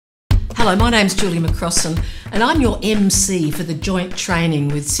Hello, my name's Julie McCrossin and I'm your MC for the joint training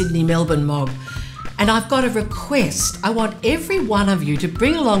with Sydney Melbourne Mob. And I've got a request. I want every one of you to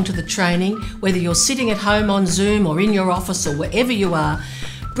bring along to the training, whether you're sitting at home on Zoom or in your office or wherever you are,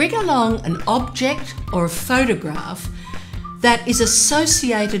 bring along an object or a photograph that is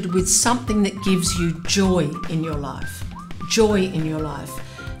associated with something that gives you joy in your life. Joy in your life.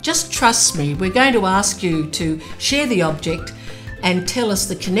 Just trust me, we're going to ask you to share the object and tell us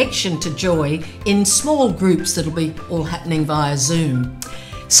the connection to joy in small groups that'll be all happening via Zoom.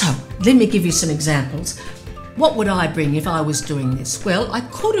 So let me give you some examples. What would I bring if I was doing this? Well, I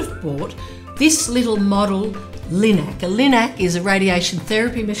could have bought this little model Linac. A Linac is a radiation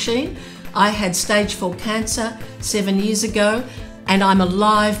therapy machine. I had stage 4 cancer 7 years ago and I'm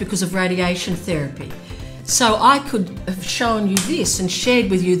alive because of radiation therapy. So I could have shown you this and shared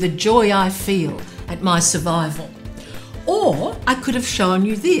with you the joy I feel at my survival. Or I could have shown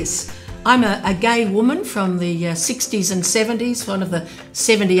you this. I'm a gay woman from the 60s and 70s, one of the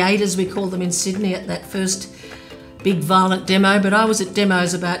 78ers we call them in Sydney at that first big violent demo, but I was at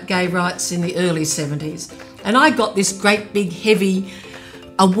demos about gay rights in the early 70s. And I got this great big heavy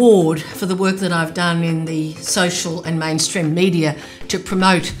award for the work that I've done in the social and mainstream media to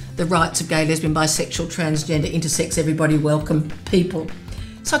promote the rights of gay, lesbian, bisexual, transgender, intersex, everybody welcome people.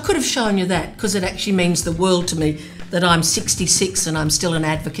 So I could have shown you that because it actually means the world to me that I'm 66 and I'm still an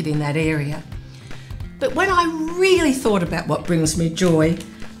advocate in that area. But when I really thought about what brings me joy,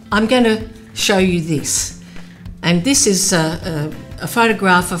 I'm going to show you this. And this is a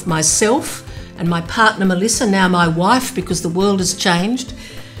photograph of myself and my partner Melissa, now my wife because the world has changed.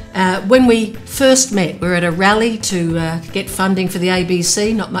 When we first met, we were at a rally to get funding for the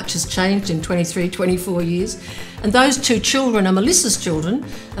ABC. Not much has changed in 23, 24 years. And those two children are Melissa's children,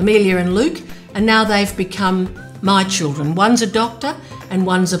 Amelia and Luke, and now they've become my children. One's a doctor and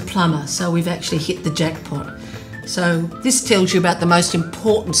one's a plumber, so we've actually hit the jackpot. So this tells you about the most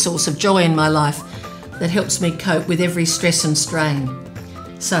important source of joy in my life that helps me cope with every stress and strain.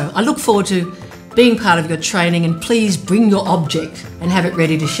 So I look forward to being part of your training, and please bring your object and have it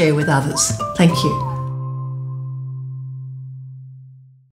ready to share with others. Thank you.